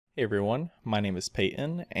Hey everyone, my name is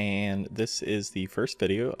Peyton, and this is the first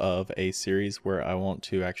video of a series where I want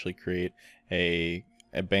to actually create a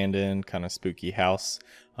abandoned kind of spooky house.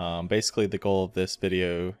 Basically the goal of this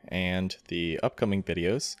video and the upcoming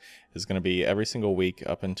videos is going to be every single week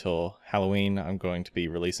up until Halloween. I'm going to be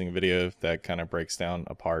releasing a video that kind of breaks down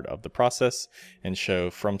a part of the process and show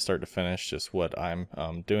from start to finish just what I'm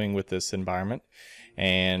doing with this environment.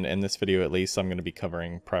 And in this video, at least, I'm going to be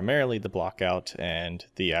covering primarily the blockout and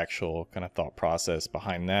the actual kind of thought process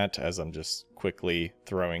behind that, as I'm just quickly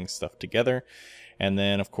throwing stuff together. And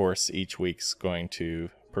then, of course, each week's going to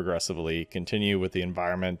progressively continue with the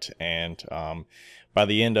environment, and by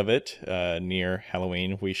the end of it, near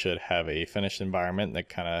Halloween, we should have a finished environment that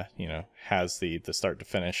kind of has the start to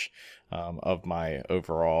finish of my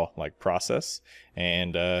overall process.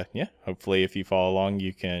 And yeah, hopefully if you follow along,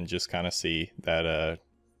 you can just kind of see that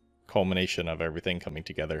culmination of everything coming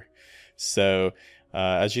together. So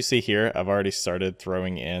as you see here, I've already started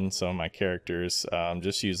throwing in some of my characters,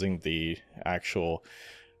 just using the actual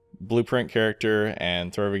blueprint character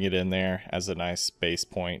and throwing it in there as a nice base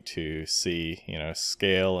point to see,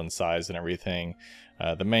 scale and size and everything.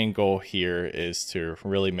 The main goal here is to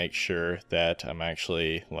really make sure that I'm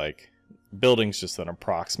actually building's just an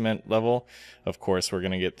approximate level. Of course, we're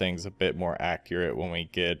going to get things a bit more accurate when we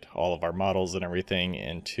get all of our models and everything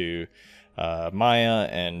into Maya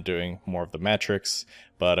and doing more of the metrics,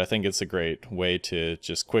 but I think it's a great way to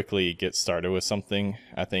just quickly get started with something.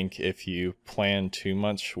 I think if you plan too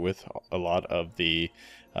much with a lot of the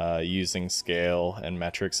using scale and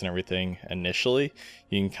metrics and everything initially,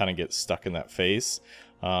 you can kind of get stuck in that phase.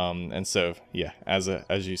 And so yeah, as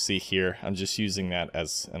you see here, I'm just using that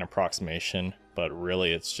as an approximation, but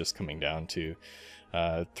really it's just coming down to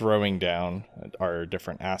throwing down our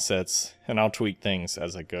different assets, and I'll tweak things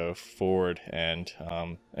as I go forward. And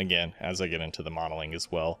again, as I get into the modeling as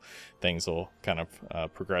well, things will kind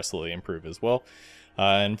of progressively improve as well.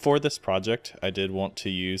 And for this project, I did want to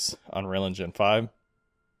use Unreal Engine 5.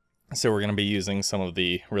 So we're going to be using some of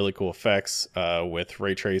the really cool effects with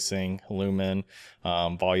ray tracing, lumen,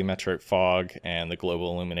 volumetric fog, and the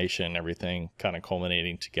global illumination and everything kind of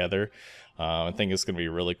culminating together. I think it's going to be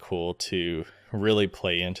really cool to really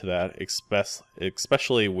play into that,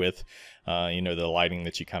 especially with the lighting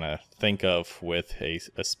that you kind of think of with a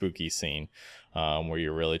spooky scene, where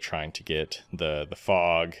you're really trying to get the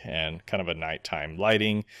fog and kind of a nighttime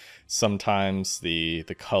lighting. Sometimes the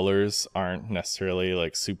colors aren't necessarily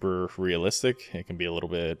super realistic. It can be a little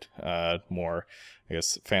bit more, I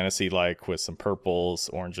guess, fantasy-like with some purples,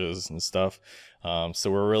 oranges, and stuff. So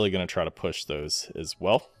we're really going to try to push those as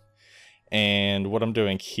well. And what I'm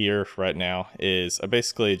doing here right now is I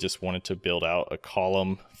basically just wanted to build out a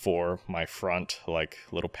column for my front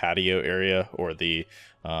little patio area, or the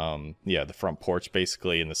front porch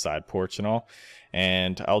basically, and the side porch and all.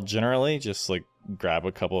 And I'll generally just grab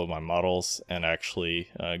a couple of my models and actually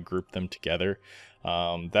group them together.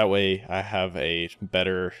 That way I have a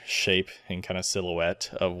better shape and kind of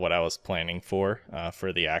silhouette of what I was planning for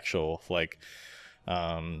the actual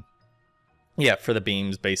for the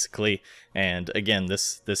beams basically. And again,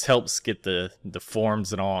 this helps get the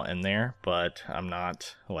forms and all in there, but I'm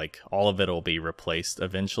not all of it will be replaced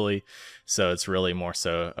eventually. So it's really more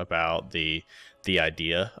so about the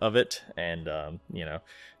idea of it. And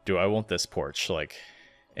do I want this porch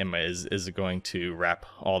is it going to wrap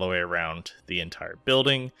all the way around the entire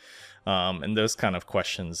building? And those kind of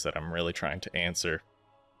questions that I'm really trying to answer.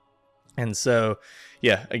 And so,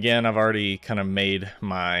 yeah, again, I've already kind of made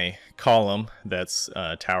my column that's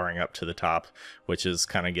towering up to the top, which is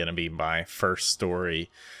kind of going to be my first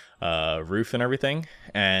story roof and everything.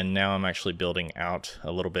 And now I'm actually building out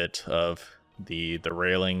a little bit of the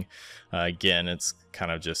railing. Again, it's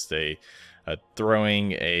kind of just a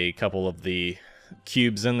throwing a couple of the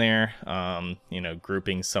cubes in there,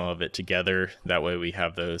 grouping some of it together. That way we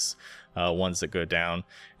have those ones that go down.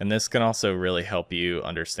 And this can also really help you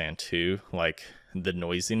understand too, the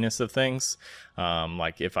noisiness of things.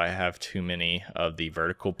 If I have too many of the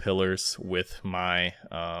vertical pillars with my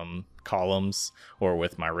columns or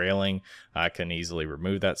with my railing, I can easily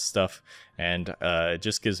remove that stuff. And it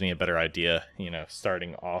just gives me a better idea,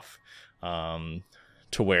 starting off,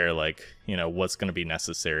 to where what's going to be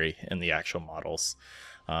necessary in the actual models.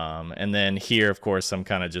 And then here, of course, I'm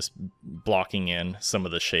kind of just blocking in some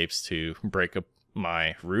of the shapes to break up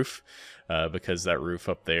my roof, because that roof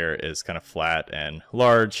up there is kind of flat and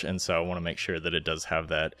large, and so I want to make sure that it does have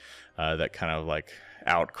that that kind of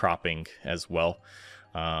outcropping as well.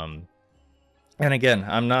 And again,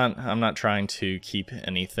 I'm not trying to keep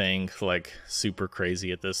anything like super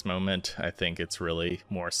crazy at this moment. I think it's really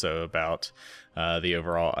more so about the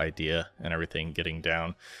overall idea and everything getting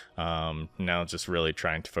down. Now just really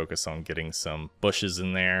trying to focus on getting some bushes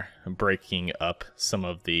in there, breaking up some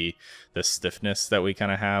of the stiffness that we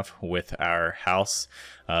kind of have with our house,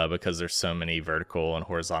 because there's so many vertical and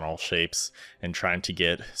horizontal shapes, and trying to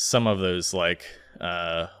get some of those like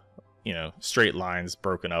straight lines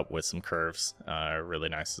broken up with some curves are really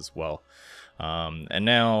nice as well. And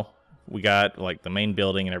now we got like the main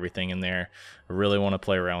building and everything in there. I really want to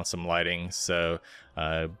play around with some lighting, so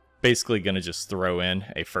basically going to just throw in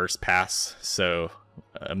a first pass. So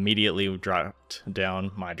immediately we dropped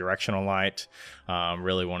down my directional light.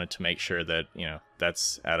 Really wanted to make sure that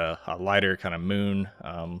that's at a lighter kind of moon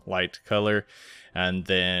light color, and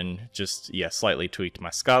then just slightly tweaked my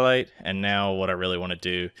skylight. And now what I really want to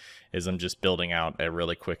do is I'm just building out a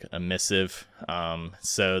really quick emissive.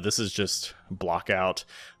 So this is just Blockout.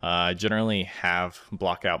 I generally have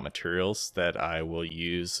Blockout materials that I will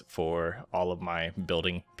use for all of my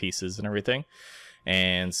building pieces and everything.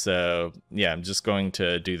 And so I'm just going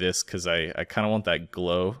to do this because I kind of want that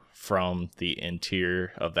glow from the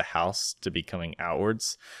interior of the house to be coming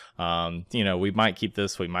outwards. We might keep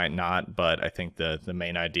this, we might not, but I think the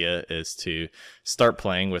main idea is to start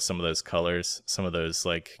playing with some of those colors, some of those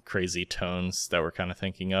like crazy tones that we're kind of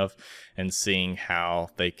thinking of, and seeing how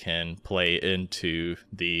they can play into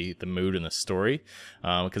the mood and the story.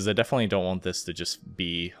 Because I definitely don't want this to just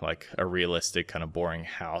be like a realistic kind of boring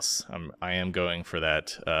house. I am going for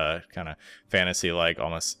that kind of fantasy, like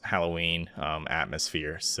almost Halloween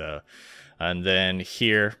atmosphere. So, and then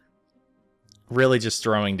here, really just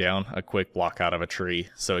throwing down a quick block out of a tree.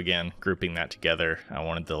 So again, grouping that together, I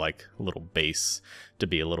wanted the like little base to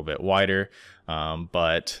be a little bit wider,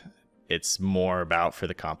 but it's more about for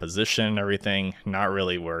the composition and everything, not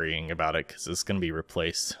really worrying about it because it's going to be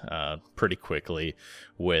replaced pretty quickly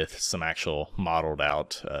with some actual modeled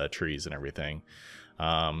out trees and everything.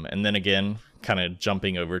 And then again, kind of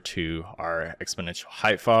jumping over to our exponential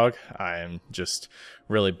height fog, I'm just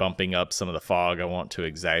really bumping up some of the fog. I want to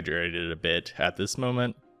exaggerate it a bit at this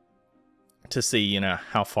moment to see,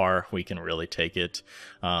 how far we can really take it.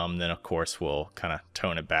 Then of course we'll kind of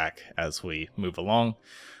tone it back as we move along.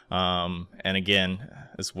 And again,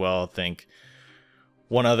 as well, I think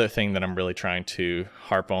one other thing that I'm really trying to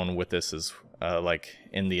harp on with this is like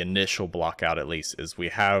in the initial block out, at least, is we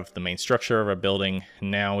have the main structure of our building.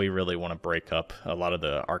 Now we really want to break up a lot of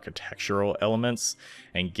the architectural elements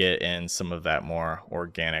and get in some of that more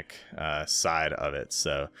organic side of it.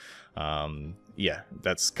 So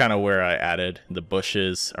that's kind of where I added the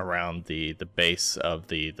bushes around the base of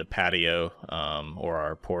the patio or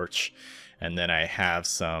our porch. And then I have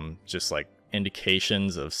some just like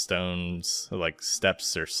indications of stones, like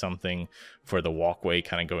steps or something, for the walkway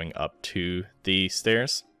kind of going up to the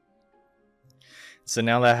stairs. So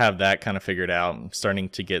now that I have that kind of figured out, I'm starting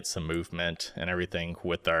to get some movement and everything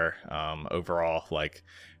with our overall like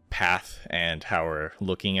path and how we're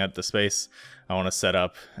looking at the space. I want to set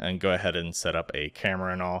up and go ahead and set up a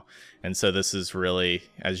camera and all. And so this is really,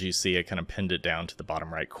 as you see, I kind of pinned it down to the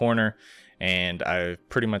bottom right corner. And I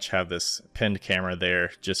pretty much have this pinned camera there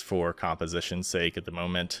just for composition's sake at the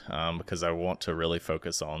moment, because I want to really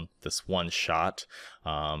focus on this one shot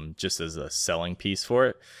just as a selling piece for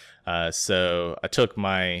it. So I took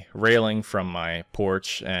my railing from my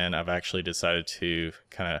porch, and I've actually decided to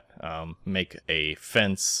kind of make a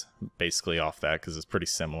fence basically off that because it's pretty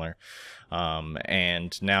similar.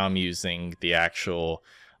 And now I'm using the actual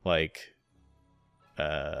like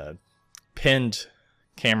pinned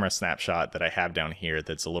camera snapshot that I have down here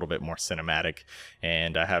that's a little bit more cinematic,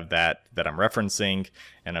 and I have that I'm referencing,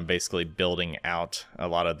 and I'm basically building out a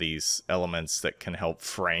lot of these elements that can help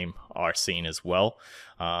frame our scene as well.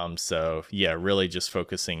 So yeah, really just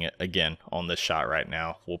focusing again on this shot right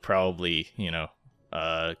now. We'll probably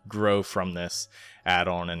grow from this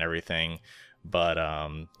add-on and everything, but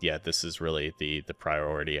yeah, this is really the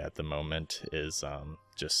priority at the moment, is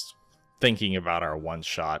just thinking about our one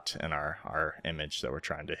shot and our image that we're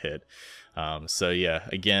trying to hit. So yeah,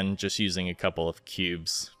 again, just using a couple of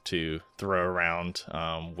cubes to throw around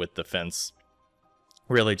with the fence,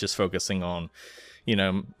 really just focusing on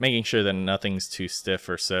making sure that nothing's too stiff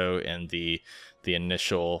or so in the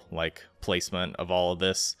initial like placement of all of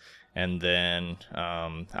this. And then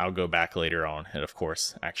I'll go back later on and of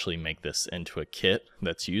course actually make this into a kit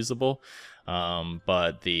that's usable.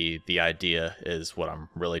 But the idea is what I'm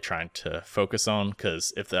really trying to focus on,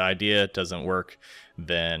 because if the idea doesn't work,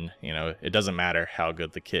 then it doesn't matter how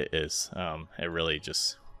good the kit is. It really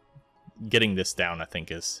just getting this down, I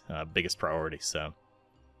think, is biggest priority. So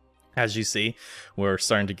as you see, we're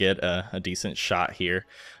starting to get a decent shot here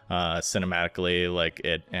cinematically. Like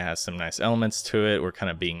it has some nice elements to it. We're kind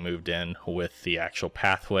of being moved in with the actual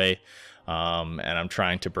pathway. And I'm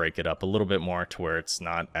trying to break it up a little bit more to where it's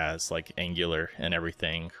not as like angular and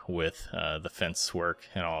everything with the fence work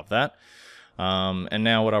and all of that. And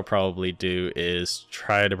now what I'll probably do is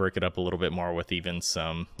try to break it up a little bit more with even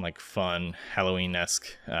some like fun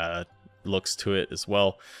Halloween-esque looks to it as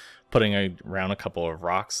well, putting around a couple of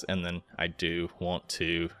rocks. And then I do want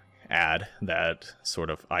to add that sort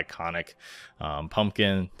of iconic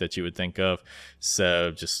pumpkin that you would think of.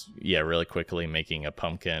 So just, yeah, really quickly making a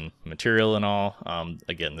pumpkin material and all.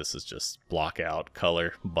 Again, this is just Blockout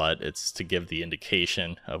color, but it's to give the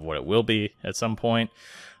indication of what it will be at some point.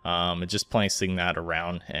 And just placing that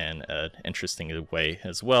around in an interesting way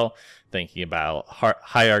as well, thinking about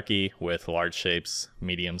hierarchy with large shapes,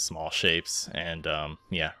 medium, small shapes, and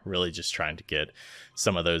yeah, really just trying to get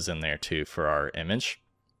some of those in there too for our image.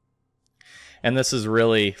 And this is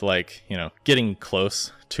really like, you know, getting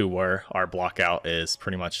close to where our Blockout is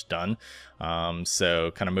pretty much done.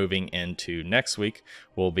 So kind of moving into next week,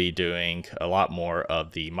 we'll be doing a lot more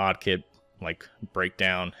of the mod kit like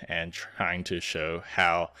breakdown and trying to show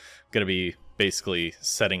how I'm going to be basically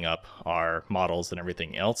setting up our models and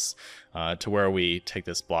everything else to where we take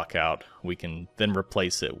this block out, we can then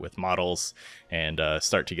replace it with models and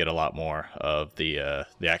start to get a lot more of the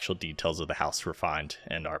actual details of the house refined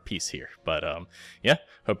in our piece here. But yeah,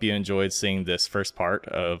 hope you enjoyed seeing this first part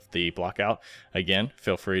of the block out. Again,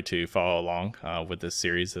 feel free to follow along with this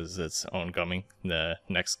series as it's ongoing the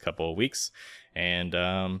next couple of weeks. And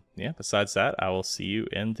yeah, besides that, I will see you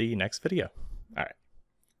in the next video. All right.